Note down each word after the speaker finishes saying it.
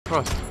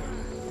Christ.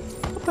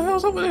 What the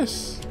hell's up with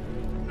this?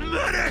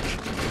 Medic!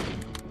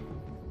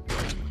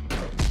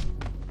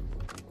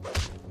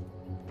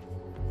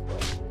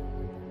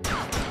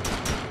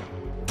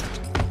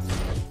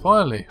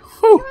 Finally.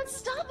 Whew. You're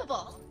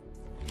unstoppable.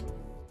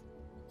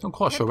 I'm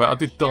quite sure about it. I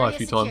did die a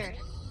few times.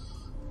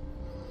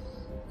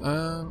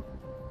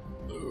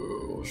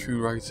 What should we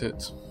rate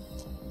it?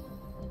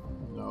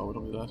 No, we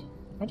don't do that.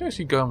 How do you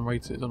actually go and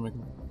rate it? It doesn't make...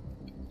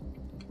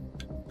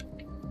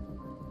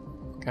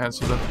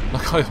 Cancel them. I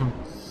can't even...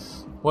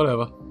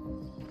 Whatever.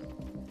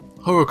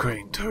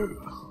 Hurricane 2.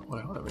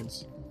 Whatever that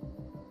means.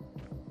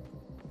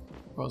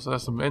 Right, so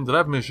that's the end of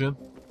that mission.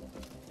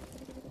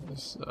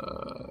 Let's,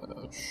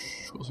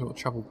 we'll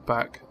travel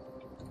back.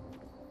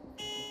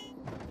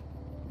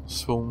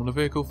 Spawn a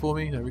vehicle for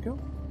me. There we go.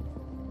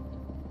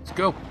 Let's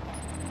go.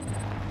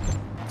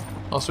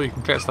 Also, you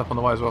can collect stuff on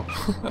the way as well.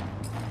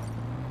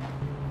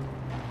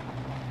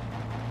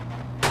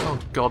 Oh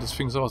god, this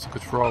thing's hard to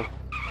control.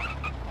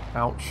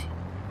 Ouch.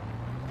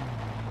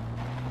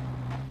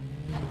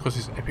 Because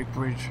this epic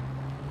bridge.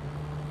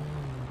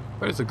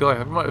 Where's the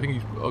guy?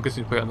 I guess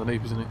he's put it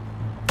underneath, isn't he?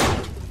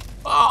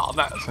 Oh,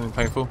 that's something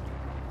painful.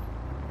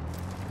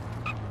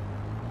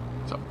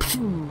 So,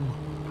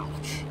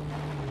 ouch.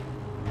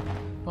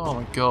 Oh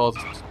my god.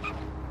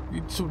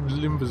 He sort of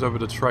limbers over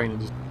the train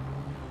and just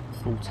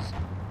falls.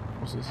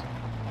 What's this?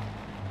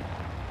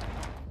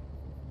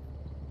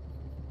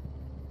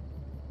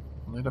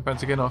 No, don't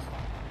fancy getting off.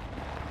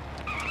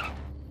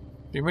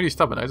 Being really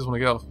stubborn, I just want to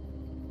get off.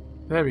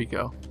 There we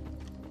go.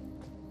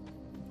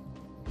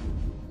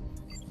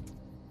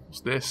 What's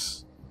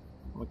this?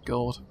 Oh my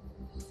god.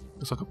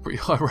 Looks like a pretty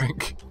high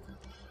rank.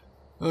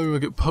 Oh, I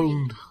get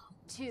pwned.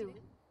 2,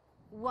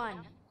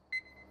 1.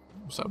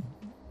 What's that?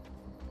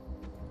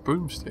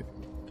 Broomstick?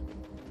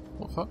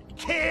 What the fuck?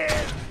 Kid!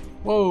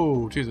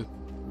 Whoa, Jesus.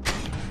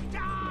 Die!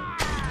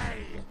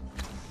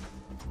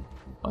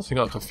 I think I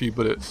got like a few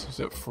bullets. Is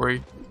it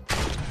 3?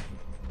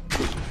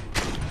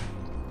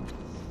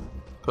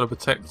 Gotta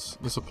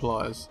protect the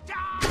supplies. Die!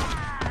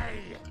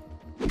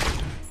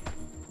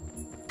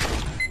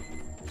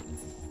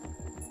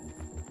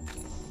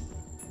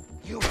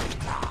 You will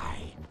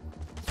die.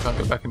 Can't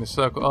get back in the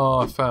circle. Oh,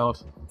 I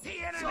failed.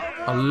 The enemy!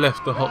 I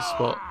left the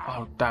hotspot.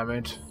 Oh, damn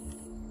it.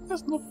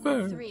 That's not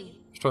fair.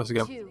 3, Let's try this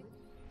again. 2,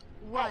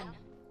 1.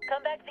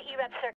 Come back to the ERAP circuit.